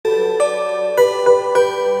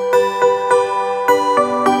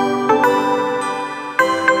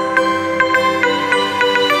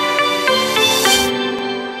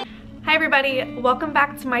welcome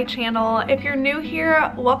back to my channel. If you're new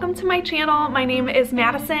here, welcome to my channel. My name is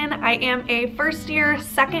Madison. I am a first year,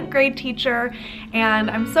 second grade teacher,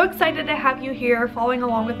 and I'm so excited to have you here following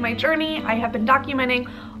along with my journey. I have been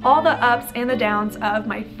documenting all the ups and the downs of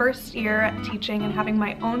my first year teaching and having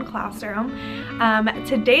my own classroom.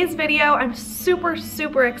 Today's video I'm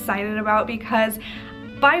super excited about because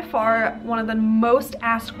by far, one of the most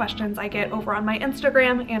asked questions I get over on my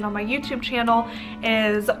Instagram and on my YouTube channel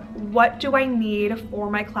is, what do I need for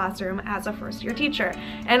my classroom as a first year teacher?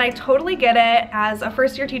 And I totally get it. As a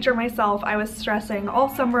first year teacher myself, I was stressing all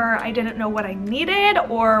summer. I didn't know what I needed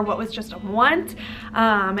or what was just a want.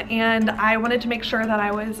 And I wanted to make sure that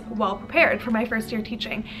I was well prepared for my first year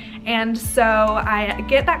teaching. And so I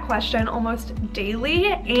get that question almost daily,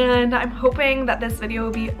 and I'm hoping that this video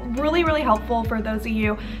will be really helpful for those of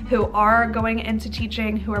you who are going into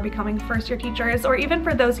teaching, who are becoming first year teachers, or even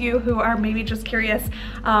for those of you who are maybe just curious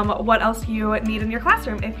what else you need in your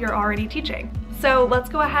classroom if you're already teaching. So let's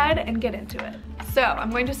go ahead and get into it. So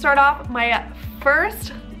I'm going to start off my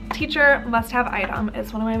first teacher must-have item.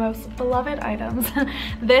 It's one of my most beloved items.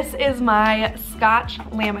 This is my Scotch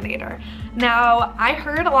laminator. Now, I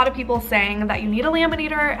heard a lot of people saying that you need a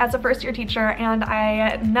laminator as a first year teacher, and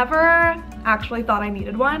I never actually thought I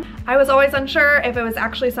needed one. I was always unsure if it was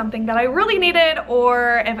actually something that I really needed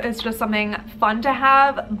or if it's just something fun to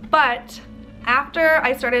have, but after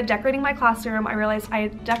I started decorating my classroom, I realized I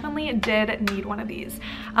definitely did need one of these.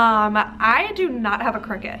 I do not have a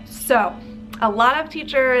Cricut, so a lot of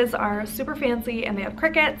teachers are super fancy and they have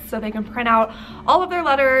Cricuts, so they can print out all of their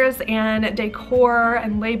letters and decor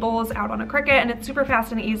and labels out on a Cricut, and it's super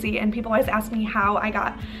fast and easy, and people always ask me how I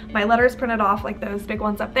got my letters printed off, like those big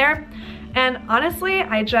ones up there. And honestly,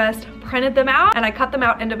 I just printed them out and I cut them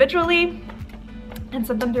out individually and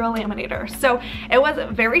sent them through a laminator. So it was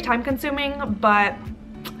very time consuming, but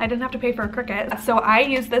I didn't have to pay for a Cricut. So I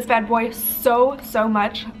used this bad boy so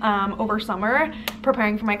much over summer,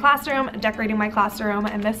 preparing for my classroom, decorating my classroom,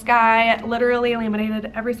 and this guy literally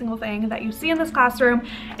laminated every single thing that you see in this classroom,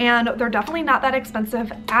 and they're definitely not that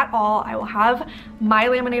expensive at all. I will have my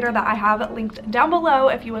laminator that I have linked down below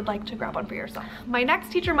if you would like to grab one for yourself. My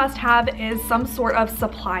next teacher must-have is some sort of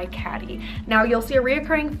supply caddy. Now, you'll see a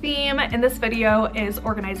reoccurring theme in this video is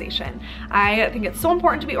organization. I think it's so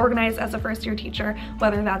important to be organized as a first year teacher,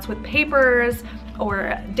 whether that's with papers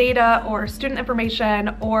or data or student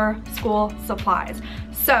information or school supplies.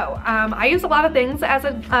 So I use a lot of things as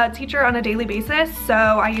a teacher on a daily basis. So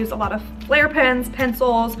I use a lot of flare pens,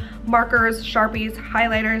 pencils, markers, Sharpies,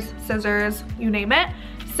 highlighters, scissors, you name it.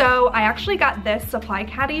 So I actually got this supply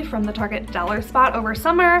caddy from the Target Dollar Spot over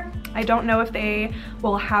summer. I don't know if they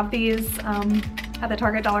will have these at the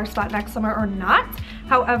Target Dollar Spot next summer or not.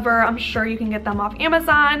 However, I'm sure you can get them off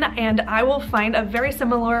Amazon, and I will find a very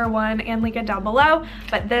similar one and link it down below.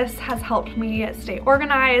 But this has helped me stay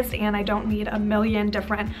organized, and I don't need a million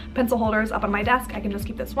different pencil holders up on my desk. I can just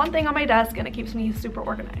keep this one thing on my desk and it keeps me super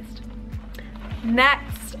organized.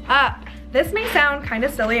 Next up, this may sound kind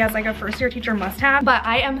of silly as like a first year teacher must-have, but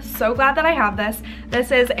I am so glad that I have this. This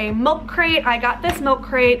is a milk crate. I got this milk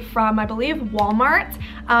crate from, I believe, Walmart.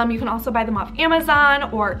 You can also buy them off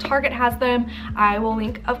Amazon, or Target has them. I will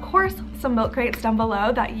link, of course, some milk crates down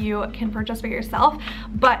below that you can purchase for yourself.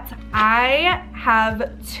 But I have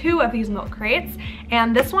two of these milk crates,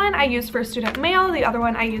 and this one I use for student mail, the other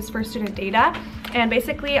one I use for student data. And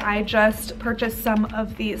basically I just purchased some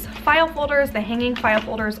of these file folders, the hanging file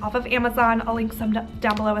folders off of Amazon. I'll link some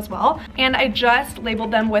down below as well. And I just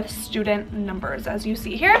labeled them with student numbers, as you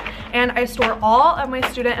see here. And I store all of my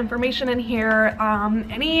student information in here.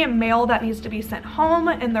 Any mail that needs to be sent home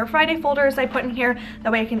in their Friday folders I put in here.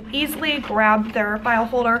 That way I can easily grab their file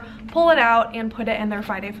folder, pull it out, and put it in their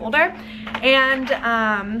Friday folder. And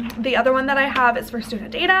the other one that I have is for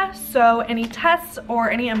student data. So any tests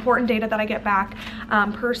or any important data that I get back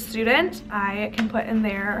per student, I can put in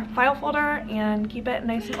their file folder and keep it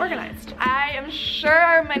nice and organized. I am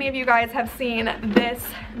sure many of you guys have seen this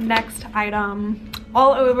next item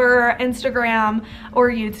all over Instagram or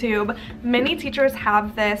YouTube. Many teachers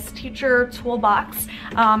have this teacher toolbox.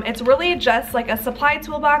 It's really just like a supply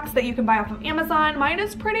toolbox that you can buy off of Amazon. Mine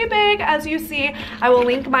is pretty big, as you see. I will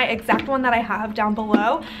link my exact one that I have down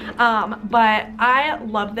below. But I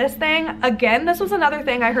love this thing. Again, this was another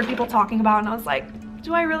thing I heard people talking about, and I was like,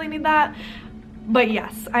 do I really need that? But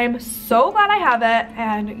yes, I am so glad I have it,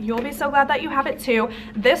 and you'll be so glad that you have it too.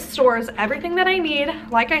 This stores everything that I need.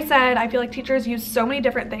 Like I said, I feel like teachers use so many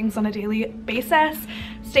different things on a daily basis.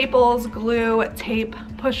 Staples, glue, tape,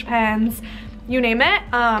 push pens, you name it.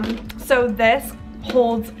 So this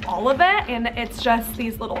holds all of it, and it's just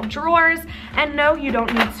these little drawers. And no, you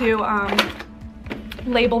don't need to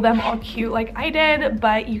label them all cute like I did,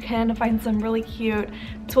 but you can find some really cute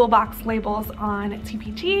toolbox labels on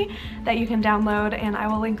TPT that you can download, and I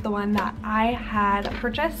will link the one that I had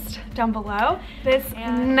purchased down below. This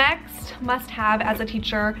next must-have as a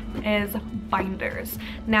teacher is binders.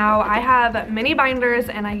 Now, I have many binders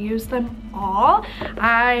and I use them all.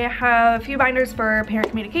 I have a few binders for parent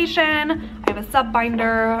communication. I have a sub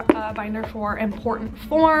binder, a binder for important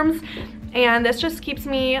forms, and this just keeps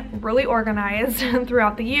me really organized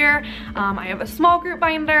throughout the year. I have a small group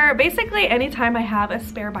binder. Basically, anytime I have a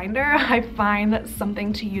spare binder, I find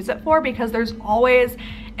something to use it for, because there's always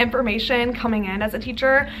information coming in as a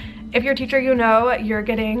teacher. If you're a teacher, you know you're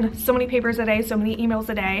getting so many papers a day, so many emails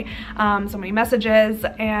a day, so many messages,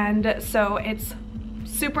 and so it's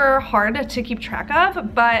super hard to keep track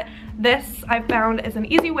of, but this I've found is an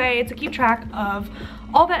easy way to keep track of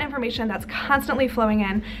all that information that's constantly flowing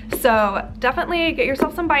in. So definitely get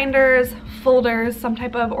yourself some binders, folders, some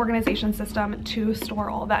type of organization system to store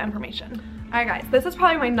all that information. Alright guys, this is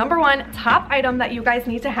probably my #1 top item that you guys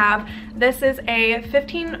need to have. This is a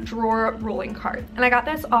 15 drawer ruling cart, and I got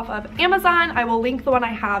this off of Amazon. I will link the one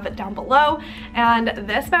I have down below, and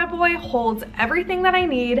this bad boy holds everything that I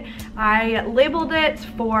need. I labeled it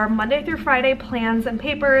for Monday through Friday plans and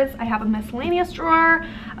papers. I have a miscellaneous drawer,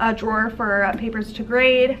 a drawer for papers to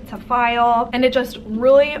grade, to file, and it just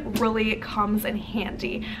really comes in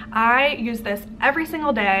handy. I use this every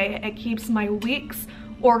single day. It keeps my weeks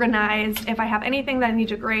organized. If I have anything that I need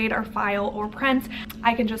to grade or file or print,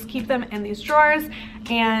 I can just keep them in these drawers.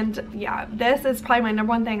 And yeah, this is probably my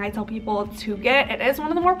 #1 thing I tell people to get. It is one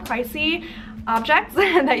of the more pricey objects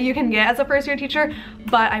that you can get as a first year teacher,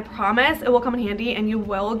 but I promise it will come in handy and you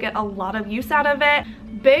will get a lot of use out of it.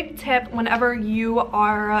 Big tip whenever you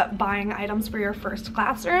are buying items for your first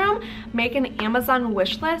classroom, make an Amazon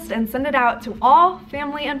wish list and send it out to all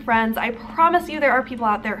family and friends. I promise you there are people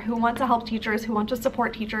out there who want to help teachers, who want to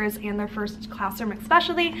support teachers in their first classroom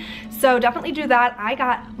especially. So definitely do that. I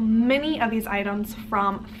got many of these items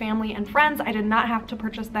from family and friends. I did not have to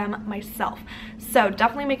purchase them myself. So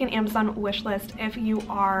definitely make an Amazon wish list if you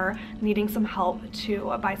are needing some help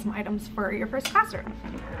to buy some items for your first classroom.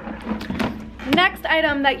 Next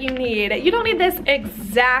item that you need, you don't need this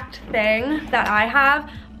exact thing that I have,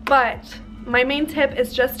 but my main tip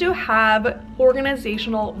is just to have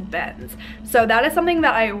organizational bins. So that is something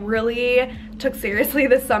that I really took seriously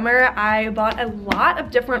this summer. I bought a lot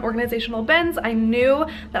of different organizational bins. I knew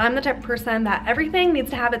that I'm the type of person that everything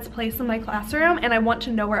needs to have its place in my classroom, and I want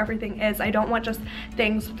to know where everything is. I don't want just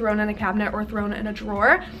things thrown in a cabinet or thrown in a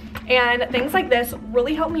drawer. And things like this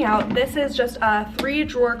really help me out. This is just a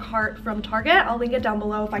 3-drawer cart from Target. I'll link it down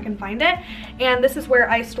below if I can find it. And this is where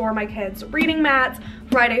I store my kids' reading mats,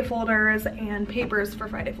 Friday folders, and papers for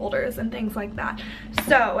Friday folders and things like that.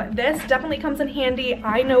 So this definitely comes in handy.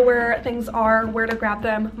 I know where things are, where to grab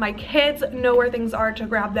them. My kids know where things are to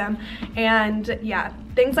grab them. And yeah,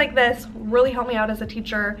 things like this really help me out as a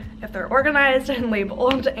teacher if they're organized and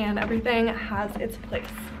labeled and everything has its place.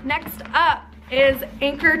 Next up is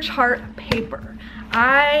anchor chart paper.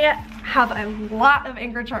 I have a lot of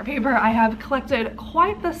anchor chart paper. I have collected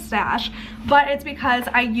quite the stash, but it's because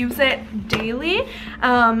I use it daily,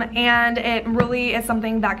 and it really is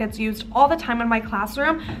something that gets used all the time in my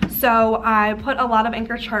classroom. So I put a lot of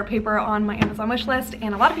anchor chart paper on my Amazon wish list,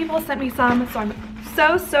 and a lot of people sent me some, so I'm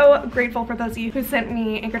so grateful for those of you who sent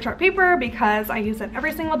me anchor chart paper, because I use it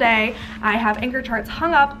every single day. I have anchor charts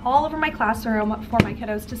hung up all over my classroom for my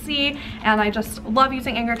kiddos to see, and I just love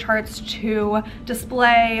using anchor charts to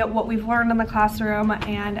display what we've learned in the classroom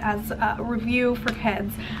and as a review for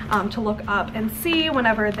kids to look up and see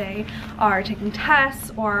whenever they are taking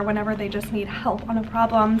tests or whenever they just need help on a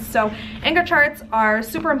problem. So anchor charts are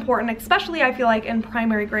super important, especially I feel like in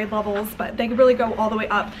primary grade levels, but they really go all the way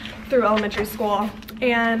up through elementary school.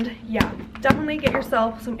 And yeah, definitely get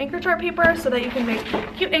yourself some anchor chart paper so that you can make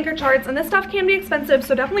cute anchor charts. And this stuff can be expensive,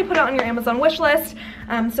 so definitely put it on your Amazon wish list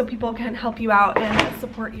so people can help you out and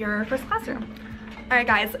support your first classroom. Alright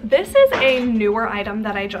guys, this is a newer item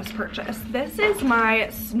that I just purchased. This is my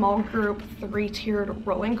small group 3-tiered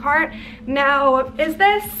rolling cart. Now, is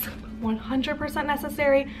this 100%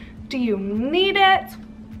 necessary? Do you need it?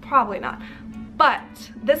 Probably not.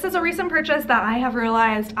 But this is a recent purchase that I have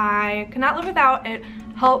realized I cannot live without. It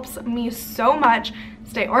helps me so much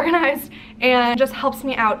stay organized and just helps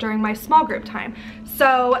me out during my small group time.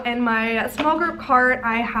 So in my small group cart,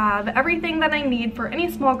 I have everything that I need for any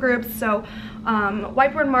small groups. So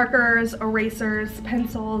whiteboard markers, erasers,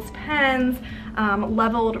 pencils, pens,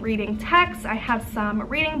 leveled reading text. I have some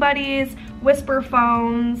reading buddies, whisper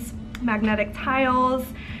phones, magnetic tiles.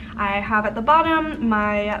 I have at the bottom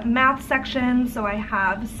my math section, so I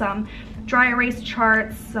have some dry erase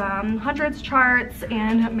charts, hundreds charts,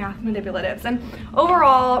 and math manipulatives. And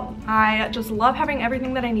overall, I just love having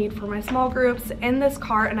everything that I need for my small groups in this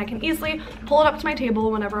cart, and I can easily pull it up to my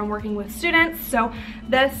table whenever I'm working with students. So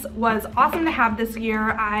this was awesome to have this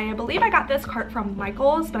year. I believe I got this cart from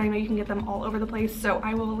Michael's, but I know you can get them all over the place, so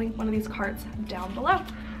I will link one of these carts down below.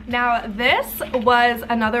 Now this was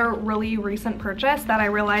another really recent purchase that I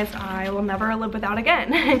realized I will never live without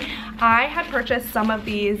again. I had purchased some of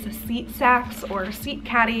these seat sacks or seat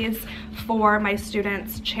caddies for my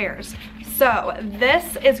students' chairs. So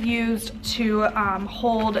this is used to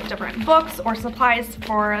hold different books or supplies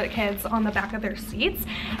for the kids on the back of their seats,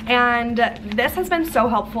 and this has been so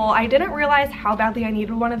helpful. I didn't realize how badly I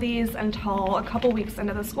needed one of these until a couple weeks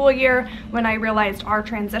into the school year, when I realized our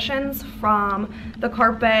transitions from the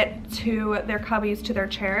carpet to their cubbies to their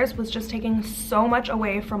chairs was just taking so much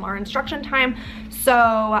away from our instruction time. So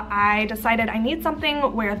I decided I need something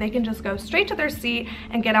where they can just go straight to their seat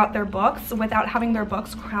and get out their books without having their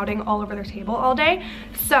books crowding all over their table all day.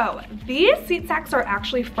 So these seat sacks are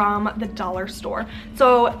actually from the dollar store.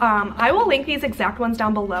 So I will link these exact ones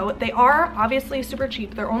down below. They are obviously super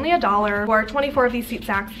cheap. They're only $1. For 24 of these seat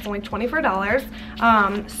sacks, it's only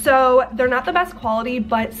 $24. So they're not the best quality,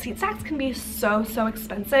 but seat sacks can be so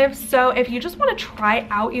expensive. So if you just want to try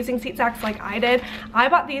out using seat sacks like I did, I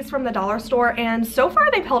bought these from the dollar store, and so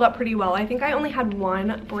far they've held up pretty well. I think I only had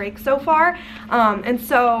one break so far. And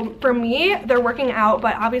so for me, they're working out,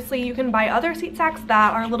 but obviously you can buy other seat sacks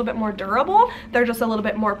that are a little bit more durable. They're just a little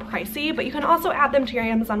bit more pricey, but you can also add them to your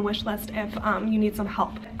Amazon wish list if you need some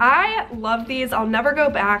help. I love these. I'll never go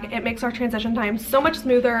back. It makes our transition time so much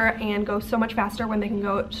smoother and go so much faster when they can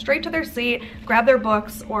go straight to their seat, grab their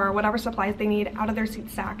books or whatever supplies they need out of their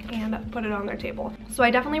seat sack and put it on their table. So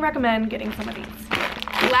I definitely recommend getting some of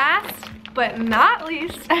these. Last but not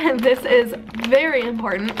least, this is very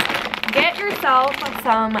important, get yourself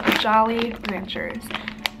some Jolly Ranchers.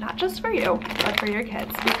 Not just for you, but for your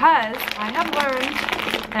kids, because I have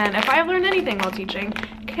learned, and if I have learned anything while teaching,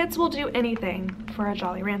 kids will do anything for a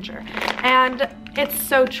Jolly Rancher. And it's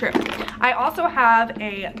so true. I also have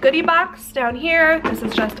a goodie box down here. This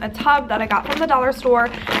is just a tub that I got from the dollar store,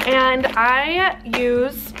 and I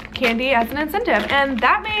use candy as an incentive. And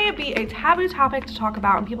that may be a taboo topic to talk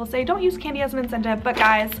about, and people say don't use candy as an incentive, but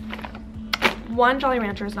guys, one Jolly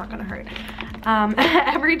Rancher is not gonna hurt.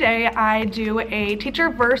 Every day I do a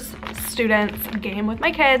teacher versus students game with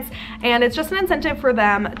my kids, and it's just an incentive for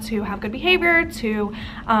them to have good behavior, to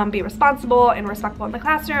be responsible and respectful in the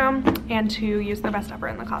classroom, and to use their best effort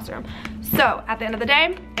in the classroom. So at the end of the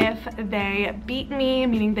day, if they beat me,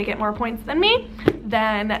 meaning they get more points than me,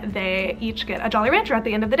 then they each get a Jolly Rancher at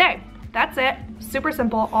the end of the day. That's it. Super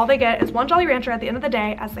simple. All they get is one Jolly Rancher at the end of the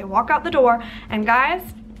day as they walk out the door. And guys,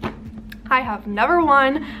 I have never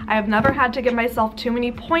won. I have never had to give myself too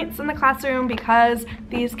many points in the classroom because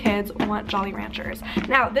these kids want Jolly Ranchers.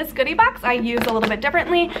 Now, this goodie box I use a little bit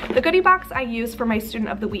differently. The goodie box I use for my student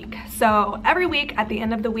of the week. So every week at the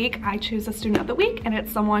end of the week, I choose a student of the week, and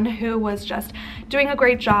it's someone who was just doing a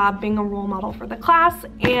great job being a role model for the class,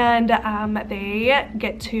 and they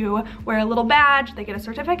get to wear a little badge, they get a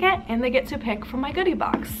certificate, and they get to pick from my goodie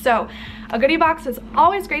box. So a goodie box is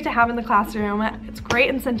always great to have in the classroom. It's great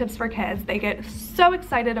incentives for kids. They get so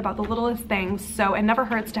excited about the littlest things, so it never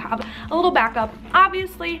hurts to have a little backup.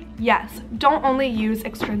 Obviously, yes, don't only use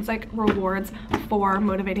extrinsic rewards for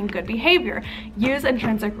motivating good behavior. Use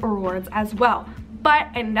intrinsic rewards as well. But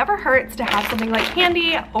it never hurts to have something like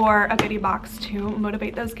candy or a goodie box to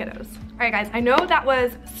motivate those kiddos. All right, guys, I know that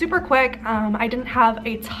was super quick. I didn't have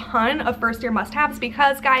a ton of first year must-haves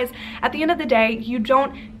because, guys, at the end of the day, you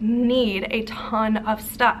don't need a ton of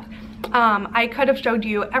stuff. I could have showed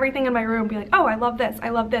you everything in my room and be like, oh, I love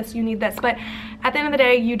this, you need this. But at the end of the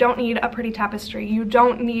day, you don't need a pretty tapestry. You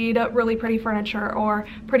don't need really pretty furniture or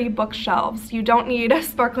pretty bookshelves. You don't need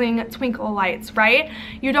sparkling twinkle lights, right?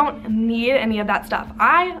 You don't need any of that stuff.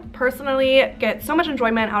 I personally get so much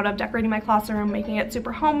enjoyment out of decorating my classroom, making it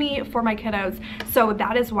super homey for my kiddos. So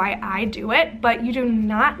that is why I do it. But you do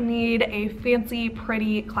not need a fancy,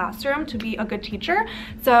 pretty classroom to be a good teacher.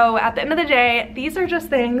 So at the end of the day, these are just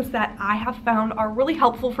things that I have found are really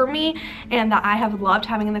helpful for me and that I have loved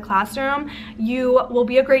having in the classroom. You will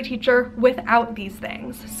be a great teacher without these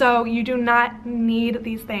things. So you do not need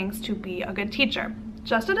these things to be a good teacher.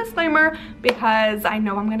 Just a disclaimer, because I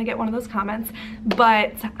know I'm gonna get one of those comments,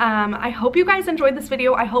 but I hope you guys enjoyed this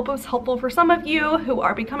video. I hope it was helpful for some of you who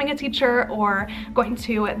are becoming a teacher or going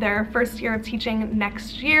to their first year of teaching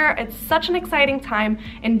next year. It's such an exciting time.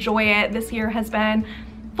 Enjoy it. This year has been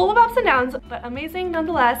full of ups and downs, but amazing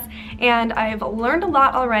nonetheless. And I've learned a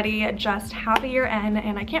lot already, just half a year in,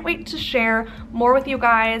 and I can't wait to share more with you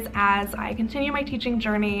guys as I continue my teaching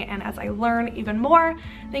journey and as I learn even more.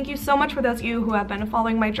 Thank you so much for those of you who have been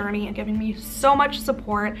following my journey and giving me so much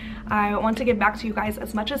support. I want to give back to you guys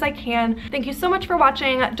as much as I can. Thank you so much for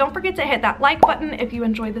watching. Don't forget to hit that like button if you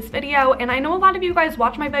enjoyed this video. And I know a lot of you guys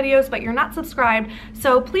watch my videos, but you're not subscribed.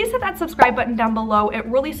 So please hit that subscribe button down below. It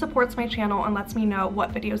really supports my channel and lets me know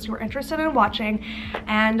what videos you're interested in watching.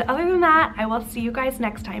 And other than that, I will see you guys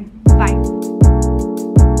next time. Bye.